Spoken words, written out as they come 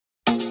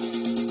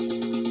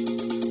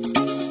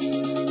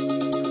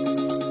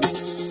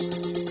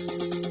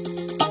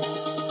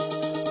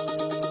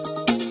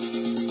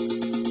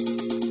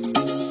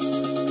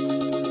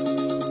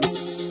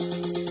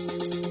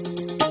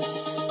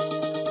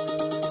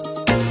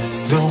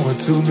Don't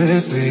want to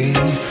mislead,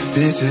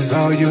 bitch is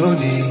all you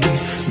need.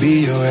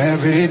 Be your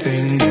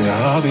everything,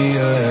 yeah, I'll be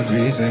your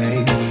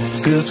everything.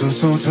 Still too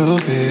soon to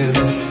feel,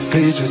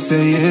 please just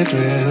say it's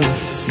real.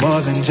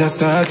 More than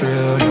just a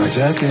thrill, not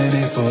just in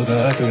it for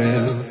the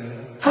thrill.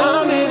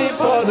 I'm in it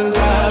for the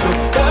love,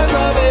 cause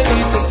love it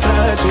needs to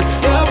touch it.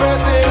 You're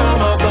pressing on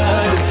my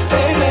body,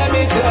 babe, let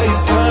me tell you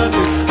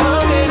something.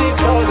 I'm in it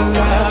for the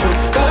love,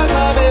 cause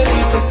love it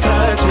needs to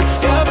touch it.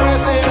 You're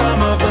pressing on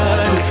my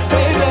body,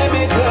 babe, let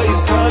me tell you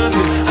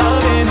something.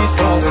 I'm in it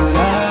for the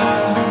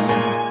love.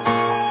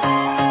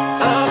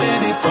 I'm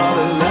in it for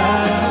the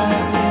love.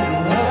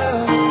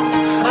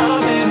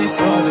 I'm in it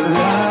for the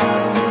love.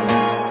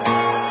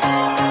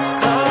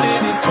 I'm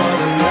in it for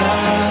the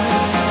love.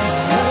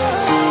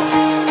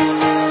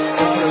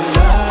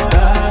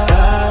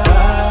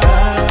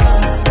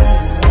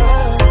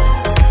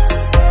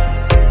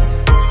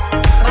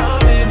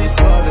 I'm in it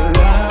for the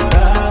love.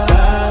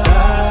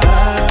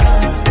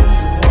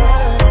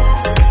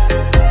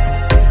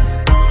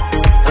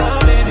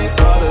 I'm in it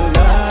for the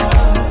love.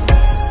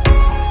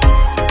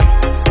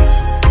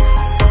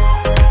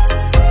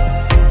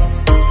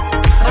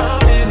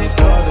 I'm in it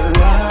for the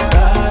love.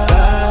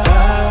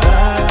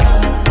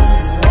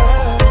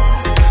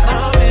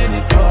 I'm in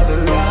it for the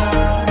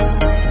love.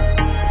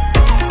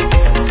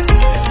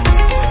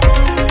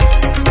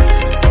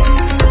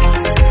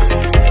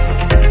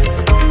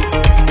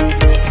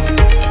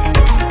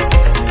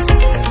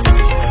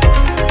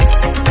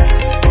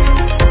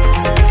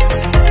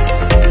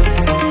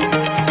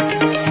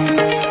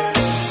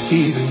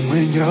 Even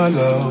when you're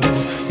low,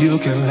 you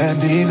can let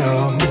me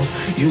know.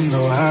 You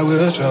know I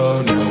will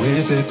show. Now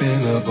we're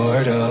sipping the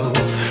Bordeaux,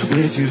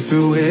 with you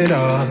through it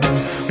all,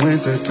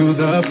 winter through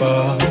the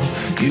fall.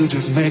 You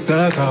just make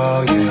the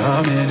call, yeah,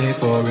 I'm in it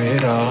for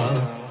it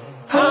all.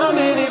 I'm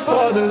in it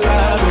for the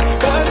love,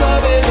 cause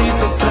love it needs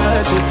to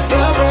touch it.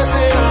 You're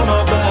pressing on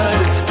my body.